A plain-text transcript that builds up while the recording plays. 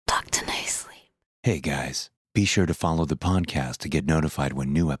Hey guys, be sure to follow the podcast to get notified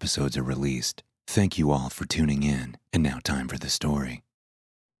when new episodes are released. Thank you all for tuning in, and now time for the story.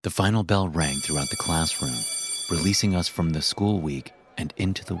 The final bell rang throughout the classroom, releasing us from the school week and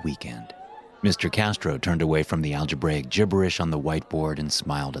into the weekend. Mr. Castro turned away from the algebraic gibberish on the whiteboard and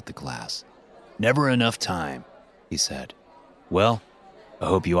smiled at the class. "Never enough time," he said. "Well, I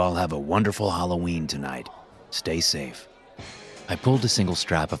hope you all have a wonderful Halloween tonight. Stay safe." I pulled a single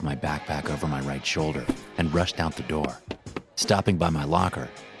strap of my backpack over my right shoulder and rushed out the door. Stopping by my locker,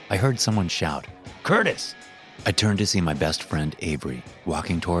 I heard someone shout, "Curtis!" I turned to see my best friend Avery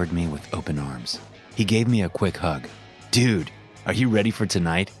walking toward me with open arms. He gave me a quick hug. "Dude, are you ready for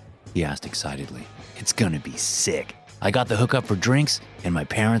tonight?" he asked excitedly. "It's gonna be sick. I got the hookup for drinks, and my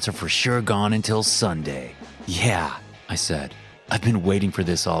parents are for sure gone until Sunday." "Yeah," I said. "I've been waiting for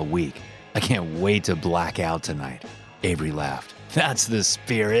this all week. I can't wait to black out tonight." Avery laughed. "That's the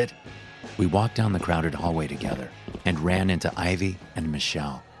spirit." We walked down the crowded hallway together and ran into Ivy and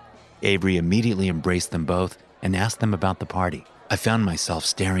Michelle. Avery immediately embraced them both and asked them about the party. I found myself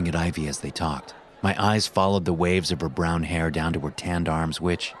staring at Ivy as they talked. My eyes followed the waves of her brown hair down to her tanned arms,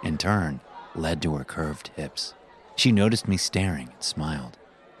 which, in turn, led to her curved hips. She noticed me staring and smiled.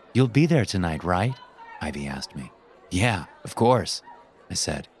 "You'll be there tonight, right?" Ivy asked me. "Yeah, of course," I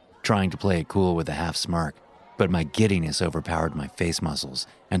said, trying to play it cool with a half smirk. But my giddiness overpowered my face muscles,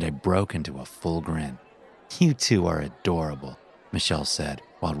 and I broke into a full grin. "You two are adorable," Michelle said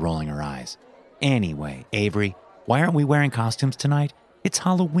while rolling her eyes. "Anyway, Avery, why aren't we wearing costumes tonight? It's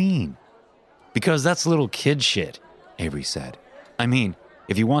Halloween." "Because that's little kid shit," Avery said. "I mean,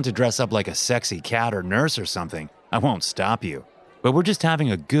 if you want to dress up like a sexy cat or nurse or something, I won't stop you. But we're just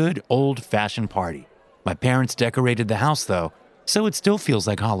having a good old-fashioned party. My parents decorated the house, though, so it still feels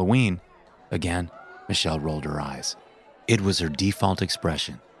like Halloween." Again, Michelle rolled her eyes. It was her default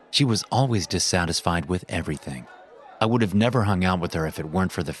expression. She was always dissatisfied with everything. I would have never hung out with her if it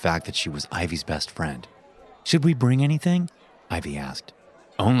weren't for the fact that she was Ivy's best friend. "Should we bring anything?" Ivy asked.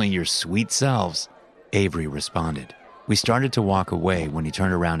 "Only your sweet selves," Avery responded. We started to walk away when he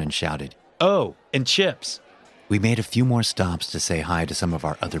turned around and shouted, "Oh, and chips!" We made a few more stops to say hi to some of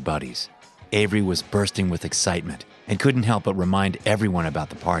our other buddies. Avery was bursting with excitement and couldn't help but remind everyone about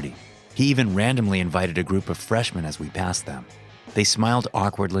the party. He even randomly invited a group of freshmen as we passed them. They smiled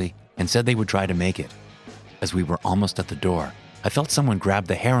awkwardly and said they would try to make it. As we were almost at the door, I felt someone grab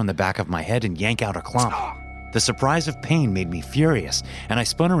the hair on the back of my head and yank out a clump. The surprise of pain made me furious, and I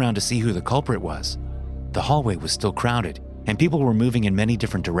spun around to see who the culprit was. The hallway was still crowded, and people were moving in many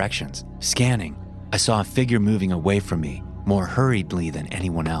different directions. Scanning, I saw a figure moving away from me, more hurriedly than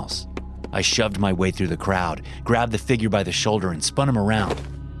anyone else. I shoved my way through the crowd, grabbed the figure by the shoulder, and spun him around.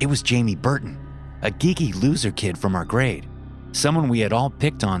 It was Jamie Burton, a geeky loser kid from our grade, someone we had all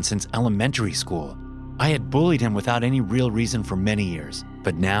picked on since elementary school. I had bullied him without any real reason for many years,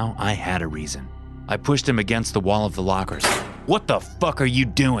 but now I had a reason. I pushed him against the wall of the lockers. "What the fuck are you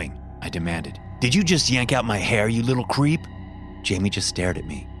doing?" I demanded. "Did you just yank out my hair, you little creep?" Jamie just stared at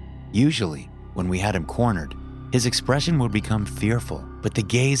me. Usually, when we had him cornered, his expression would become fearful, but the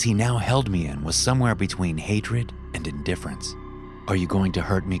gaze he now held me in was somewhere between hatred and indifference. "Are you going to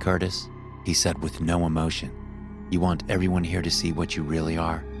hurt me, Curtis?" he said with no emotion. "You want everyone here to see what you really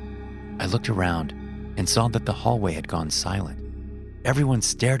are?" I looked around and saw that the hallway had gone silent. Everyone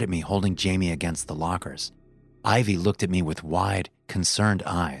stared at me holding Jamie against the lockers. Ivy looked at me with wide, concerned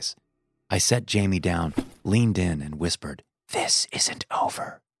eyes. I set Jamie down, leaned in, and whispered, "This isn't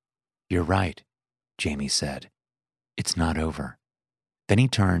over." "You're right," Jamie said. "It's not over." Then he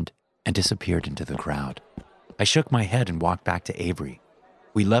turned and disappeared into the crowd. I shook my head and walked back to Avery.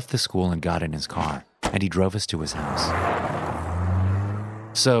 We left the school and got in his car, and he drove us to his house.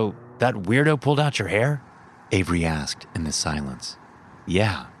 "So, that weirdo pulled out your hair?" Avery asked in the silence.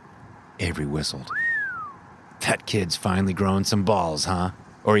 "Yeah," Avery whistled. "That kid's finally growing some balls, huh?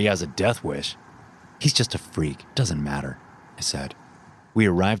 Or he has a death wish." "He's just a freak, doesn't matter," I said. We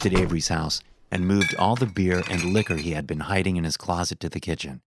arrived at Avery's house and moved all the beer and liquor he had been hiding in his closet to the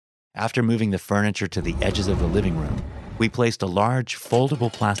kitchen. After moving the furniture to the edges of the living room, we placed a large,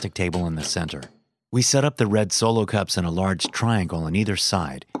 foldable plastic table in the center. We set up the red Solo cups in a large triangle on either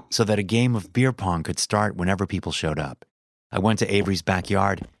side so that a game of beer pong could start whenever people showed up. I went to Avery's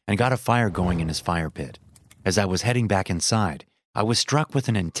backyard and got a fire going in his fire pit. As I was heading back inside, I was struck with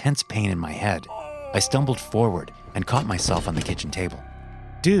an intense pain in my head. I stumbled forward and caught myself on the kitchen table.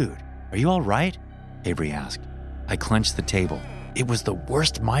 "Dude, are you all right?" Avery asked. I clenched the table. It was the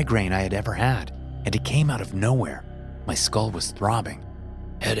worst migraine I had ever had, and it came out of nowhere. My skull was throbbing.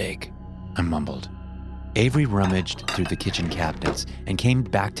 "Headache," I mumbled. Avery rummaged through the kitchen cabinets and came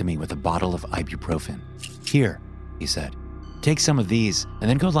back to me with a bottle of ibuprofen. "Here," he said. "Take some of these and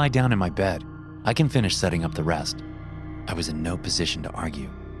then go lie down in my bed. I can finish setting up the rest." I was in no position to argue,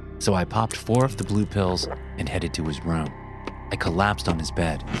 so I popped 4 of the blue pills and headed to his room. I collapsed on his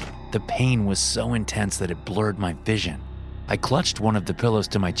bed. The pain was so intense that it blurred my vision. I clutched one of the pillows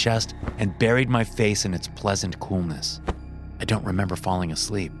to my chest and buried my face in its pleasant coolness. I don't remember falling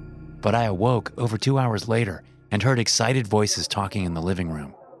asleep, but I awoke over 2 hours later and heard excited voices talking in the living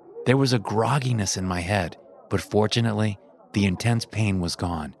room. There was a grogginess in my head, but fortunately, the intense pain was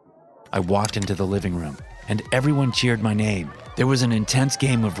gone. I walked into the living room, and everyone cheered my name. There was an intense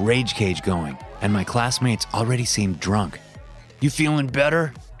game of Rage Cage going, and my classmates already seemed drunk. "You feeling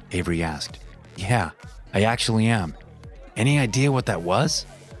better?" Avery asked. "Yeah, I actually am. Any idea what that was?"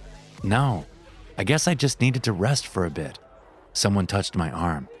 "No. I guess I just needed to rest for a bit." Someone touched my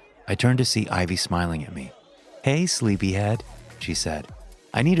arm. I turned to see Ivy smiling at me. "Hey, sleepyhead," she said.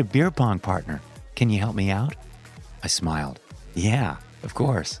 "I need a beer pong partner. Can you help me out?" I smiled. "Yeah, of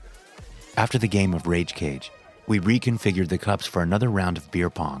course." After the game of Rage Cage, we reconfigured the cups for another round of beer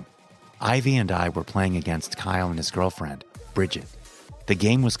pong. Ivy and I were playing against Kyle and his girlfriend, Bridget. The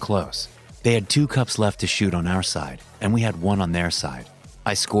game was close. They had 2 cups left to shoot on our side, and we had 1 on their side.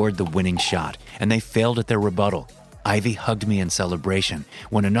 I scored the winning shot, and they failed at their rebuttal. Ivy hugged me in celebration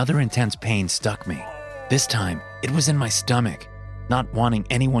when another intense pain stuck me. This time, it was in my stomach. Not wanting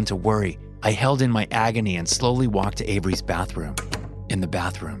anyone to worry, I held in my agony and slowly walked to Avery's bathroom. In the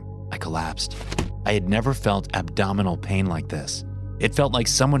bathroom, I collapsed. I had never felt abdominal pain like this. It felt like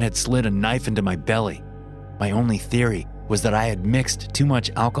someone had slid a knife into my belly. My only theory was that I had mixed too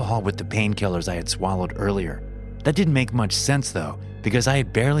much alcohol with the painkillers I had swallowed earlier. That didn't make much sense though, because I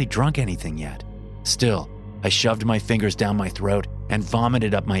had barely drunk anything yet. Still, I shoved my fingers down my throat and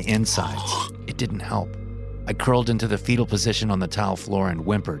vomited up my insides. It didn't help. I curled into the fetal position on the tile floor and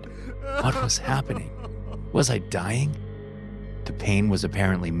whimpered. What was happening? Was I dying? The pain was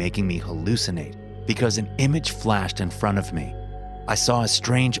apparently making me hallucinate because an image flashed in front of me. I saw a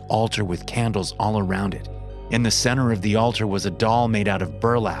strange altar with candles all around it. In the center of the altar was a doll made out of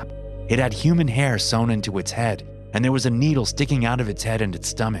burlap. It had human hair sewn into its head, and there was a needle sticking out of its head and its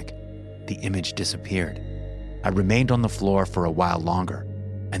stomach. The image disappeared. I remained on the floor for a while longer,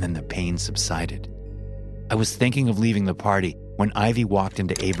 and then the pain subsided. I was thinking of leaving the party when Ivy walked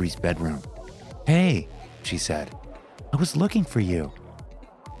into Avery's bedroom. "Hey," she said. "I was looking for you."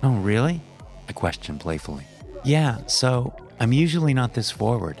 "Oh, really?" I questioned playfully. "Yeah, so I'm usually not this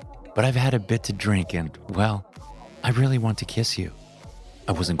forward, but I've had a bit to drink and, well, I really want to kiss you."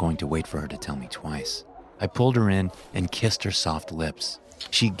 I wasn't going to wait for her to tell me twice. I pulled her in and kissed her soft lips.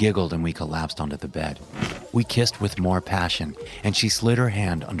 She giggled and we collapsed onto the bed. We kissed with more passion, and she slid her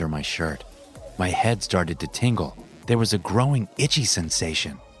hand under my shirt. My head started to tingle. There was a growing itchy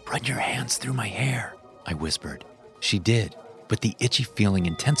sensation. "Run your hands through my hair," I whispered. She did, but the itchy feeling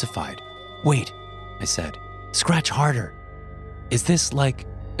intensified. "Wait," I said. "Scratch harder." "Is this like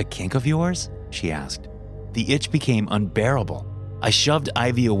a kink of yours?" she asked. The itch became unbearable. I shoved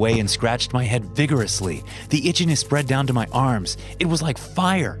Ivy away and scratched my head vigorously. The itchiness spread down to my arms. It was like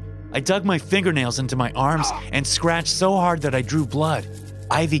fire. I dug my fingernails into my arms and scratched so hard that I drew blood.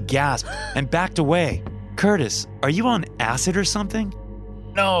 Ivy gasped and backed away. "Curtis, are you on acid or something?"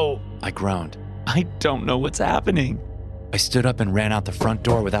 "No," I groaned. "I don't know what's happening." I stood up and ran out the front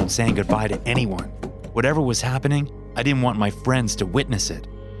door without saying goodbye to anyone. Whatever was happening, I didn't want my friends to witness it.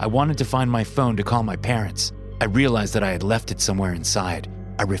 I wanted to find my phone to call my parents. I realized that I had left it somewhere inside.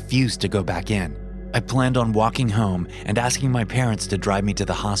 I refused to go back in. I planned on walking home and asking my parents to drive me to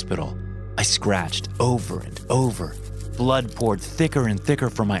the hospital. I scratched over and over. Blood poured thicker and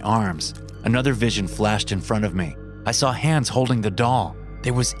thicker from my arms. Another vision flashed in front of me. I saw hands holding the doll.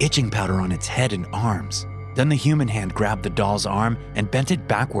 There was itching powder on its head and arms. Then the human hand grabbed the doll's arm and bent it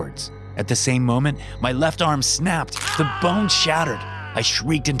backwards. At the same moment, my left arm snapped. The bone shattered. I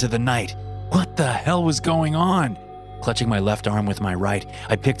shrieked into the night. What the hell was going on? Clutching my left arm with my right,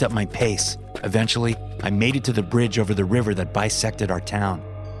 I picked up my pace. Eventually, I made it to the bridge over the river that bisected our town.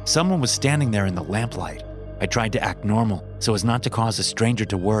 Someone was standing there in the lamplight. I tried to act normal so as not to cause a stranger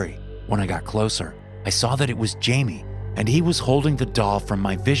to worry. When I got closer, I saw that it was Jamie, and he was holding the doll from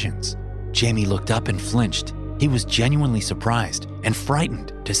my visions. Jamie looked up and flinched. He was genuinely surprised and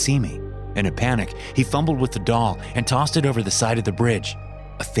frightened to see me. In a panic, he fumbled with the doll and tossed it over the side of the bridge.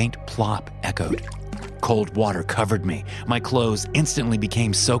 A faint plop echoed. Cold water covered me. My clothes instantly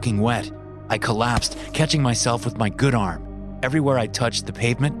became soaking wet. I collapsed, catching myself with my good arm. Everywhere I touched the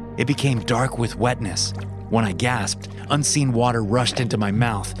pavement, it became dark with wetness. When I gasped, unseen water rushed into my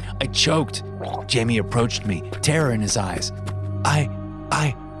mouth. I choked. Jamie approached me, terror in his eyes.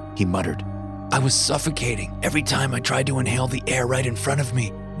 He muttered. I was suffocating. Every time I tried to inhale the air right in front of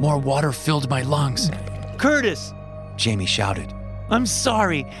me, more water filled my lungs. Curtis! Jamie shouted. I'm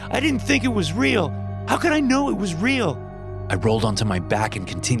sorry. I didn't think it was real. How could I know it was real? I rolled onto my back and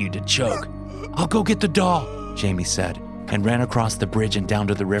continued to choke. I'll go get the doll, Jamie said, and ran across the bridge and down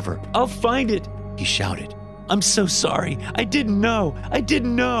to the river. I'll find it, he shouted. I'm so sorry. I didn't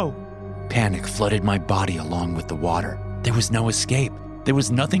know. Panic flooded my body along with the water. There was no escape. There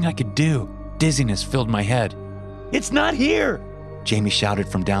was nothing I could do. Dizziness filled my head. It's not here, Jamie shouted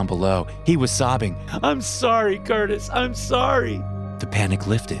from down below. He was sobbing. I'm sorry, Curtis. I'm sorry. The panic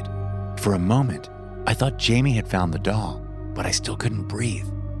lifted. For a moment, I thought Jamie had found the doll, but I still couldn't breathe.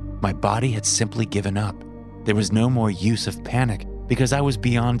 My body had simply given up. There was no more use of panic because I was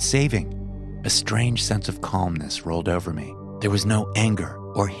beyond saving. A strange sense of calmness rolled over me. There was no anger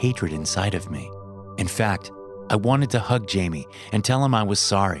or hatred inside of me. In fact, I wanted to hug Jamie and tell him I was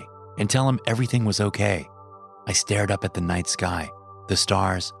sorry and tell him everything was okay. I stared up at the night sky. The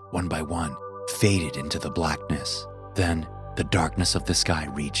stars, one by one, faded into the blackness. Then, the darkness of the sky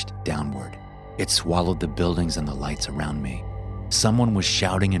reached downward. It swallowed the buildings and the lights around me. Someone was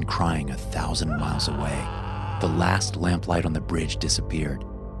shouting and crying 1,000 miles away. The last lamplight on the bridge disappeared.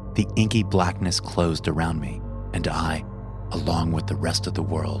 The inky blackness closed around me, and I, along with the rest of the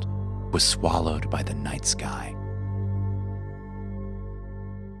world, was swallowed by the night sky.